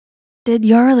Did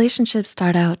your relationship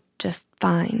start out just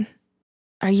fine?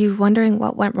 Are you wondering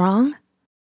what went wrong?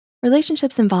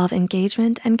 Relationships involve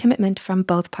engagement and commitment from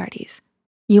both parties.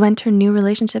 You enter new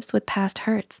relationships with past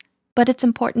hurts, but it's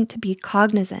important to be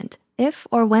cognizant if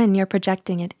or when you're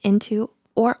projecting it into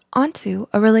or onto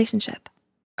a relationship.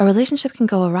 A relationship can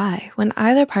go awry when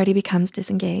either party becomes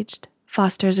disengaged,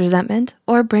 fosters resentment,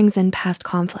 or brings in past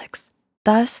conflicts,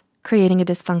 thus creating a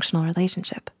dysfunctional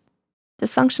relationship.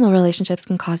 Dysfunctional relationships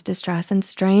can cause distress and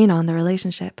strain on the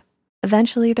relationship.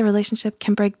 Eventually, the relationship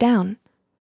can break down.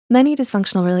 Many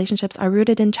dysfunctional relationships are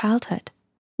rooted in childhood.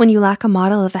 When you lack a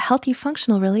model of a healthy,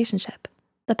 functional relationship,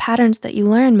 the patterns that you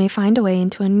learn may find a way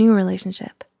into a new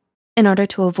relationship. In order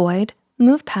to avoid,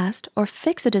 move past, or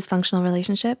fix a dysfunctional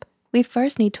relationship, we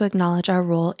first need to acknowledge our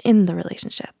role in the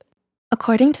relationship.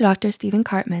 According to Dr. Stephen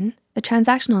Karpman, a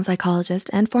transactional psychologist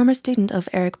and former student of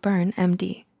Eric Berne,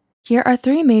 MD, here are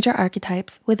 3 major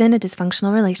archetypes within a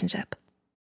dysfunctional relationship.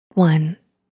 1,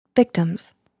 victims.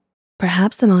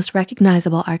 Perhaps the most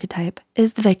recognizable archetype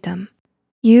is the victim.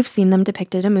 You've seen them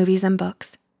depicted in movies and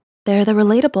books. They're the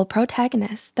relatable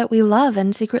protagonists that we love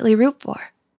and secretly root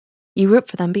for. You root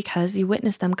for them because you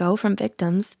witness them go from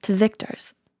victims to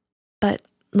victors. But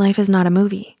life is not a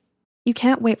movie. You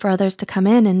can't wait for others to come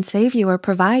in and save you or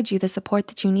provide you the support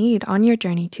that you need on your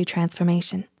journey to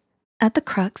transformation. At the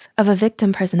crux of a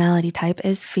victim personality type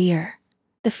is fear.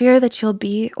 The fear that you'll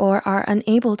be or are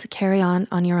unable to carry on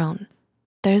your own.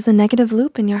 There's a negative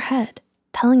loop in your head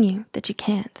telling you that you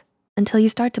can't until you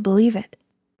start to believe it.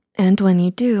 And when you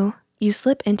do, you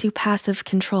slip into passive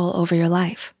control over your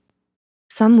life.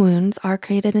 Some wounds are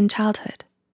created in childhood.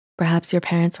 Perhaps your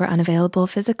parents were unavailable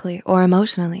physically or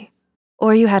emotionally,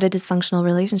 or you had a dysfunctional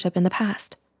relationship in the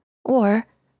past, or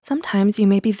sometimes you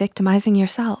may be victimizing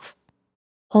yourself.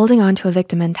 Holding on to a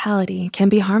victim mentality can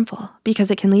be harmful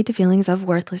because it can lead to feelings of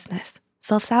worthlessness,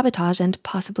 self-sabotage, and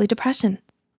possibly depression.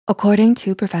 According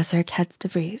to Professor Ketz de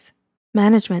Vries,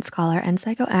 management scholar and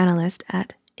psychoanalyst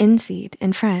at INSEAD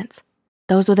in France,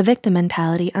 those with a victim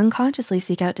mentality unconsciously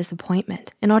seek out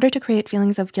disappointment in order to create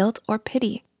feelings of guilt or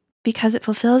pity because it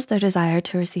fulfills their desire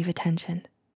to receive attention.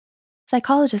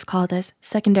 Psychologists call this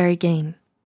secondary gain.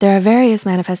 There are various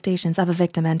manifestations of a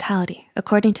victim mentality,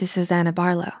 according to Susanna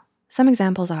Barlow. Some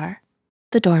examples are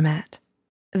the doormat,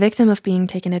 a victim of being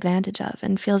taken advantage of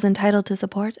and feels entitled to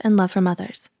support and love from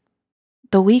others.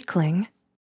 The weakling,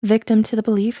 victim to the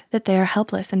belief that they are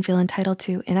helpless and feel entitled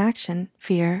to inaction,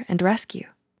 fear, and rescue.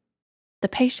 The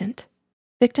patient,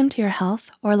 victim to your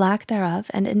health or lack thereof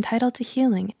and entitled to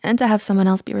healing and to have someone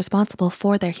else be responsible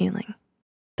for their healing.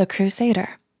 The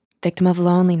crusader, victim of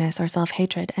loneliness or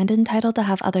self-hatred and entitled to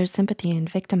have others' sympathy and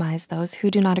victimize those who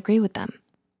do not agree with them.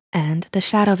 And the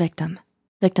shadow victim,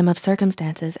 victim of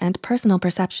circumstances and personal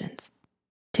perceptions.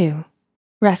 2,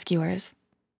 rescuers.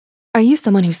 Are you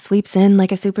someone who sweeps in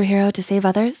like a superhero to save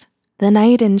others? The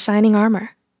knight in shining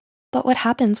armor. But what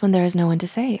happens when there is no one to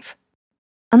save?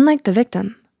 Unlike the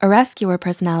victim, a rescuer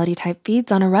personality type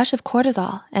feeds on a rush of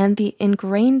cortisol and the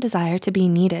ingrained desire to be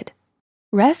needed.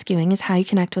 Rescuing is how you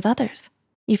connect with others.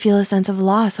 You feel a sense of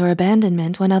loss or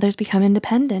abandonment when others become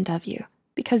independent of you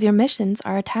because your missions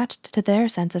are attached to their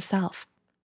sense of self.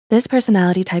 This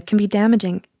personality type can be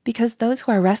damaging because those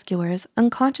who are rescuers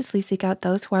unconsciously seek out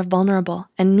those who are vulnerable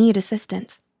and need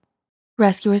assistance.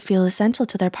 Rescuers feel essential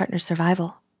to their partner's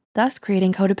survival, thus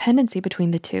creating codependency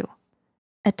between the two.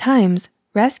 At times,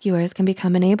 rescuers can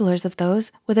become enablers of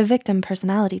those with a victim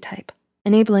personality type,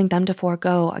 enabling them to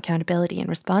forego accountability and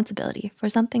responsibility for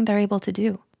something they're able to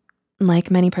do.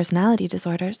 Like many personality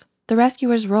disorders, the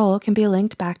rescuer's role can be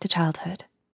linked back to childhood.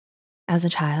 As a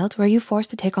child, were you forced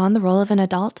to take on the role of an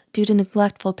adult due to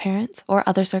neglectful parents or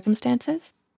other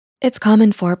circumstances? It's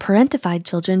common for parentified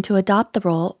children to adopt the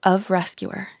role of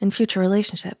rescuer in future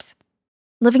relationships.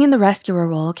 Living in the rescuer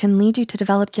role can lead you to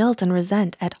develop guilt and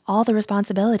resent at all the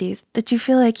responsibilities that you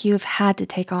feel like you've had to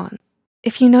take on.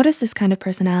 If you notice this kind of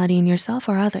personality in yourself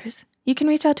or others, you can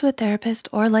reach out to a therapist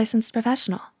or licensed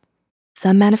professional.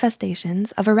 Some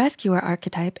manifestations of a rescuer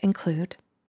archetype include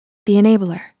the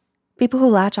enabler, people who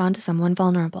latch on to someone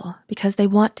vulnerable because they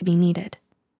want to be needed.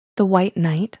 The white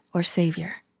knight or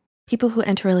savior, people who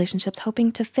enter relationships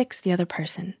hoping to fix the other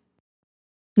person.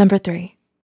 Number 3,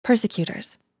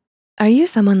 persecutors. Are you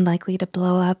someone likely to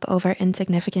blow up over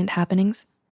insignificant happenings?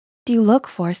 Do you look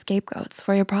for scapegoats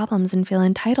for your problems and feel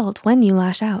entitled when you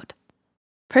lash out?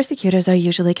 Persecutors are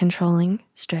usually controlling,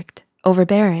 strict,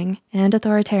 overbearing, and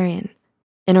authoritarian.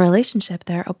 In a relationship,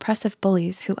 they're oppressive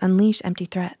bullies who unleash empty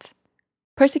threats.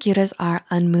 Persecutors are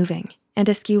unmoving and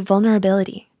eschew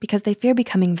vulnerability because they fear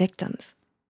becoming victims.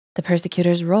 The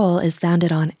persecutor's role is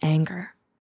founded on anger.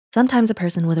 Sometimes a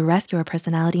person with a rescuer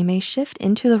personality may shift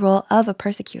into the role of a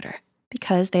persecutor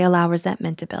because they allow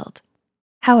resentment to build.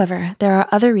 However, there are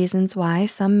other reasons why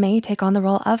some may take on the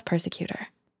role of persecutor.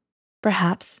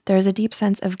 Perhaps there is a deep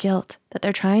sense of guilt that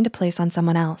they're trying to place on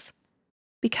someone else.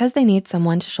 Because they need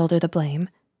someone to shoulder the blame,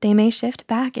 they may shift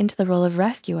back into the role of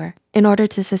rescuer in order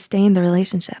to sustain the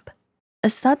relationship. A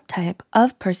subtype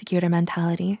of persecutor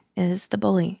mentality is the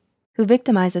bully, who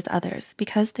victimizes others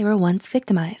because they were once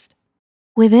victimized.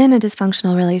 Within a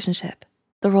dysfunctional relationship,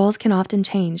 the roles can often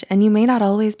change and you may not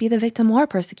always be the victim or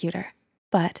persecutor,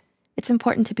 but it's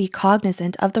important to be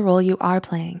cognizant of the role you are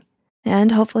playing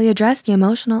and hopefully address the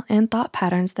emotional and thought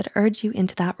patterns that urge you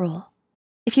into that role.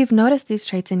 If you've noticed these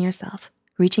traits in yourself,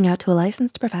 reaching out to a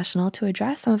licensed professional to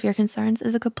address some of your concerns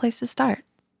is a good place to start.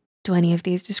 Do any of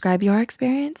these describe your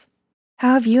experience?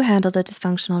 How have you handled a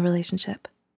dysfunctional relationship?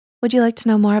 Would you like to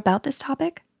know more about this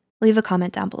topic? Leave a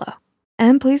comment down below.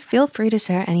 And please feel free to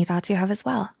share any thoughts you have as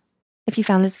well. If you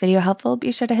found this video helpful,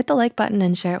 be sure to hit the like button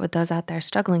and share it with those out there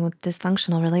struggling with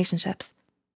dysfunctional relationships.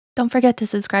 Don't forget to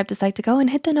subscribe to Psych2Go and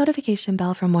hit the notification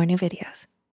bell for more new videos.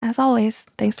 As always,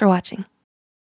 thanks for watching.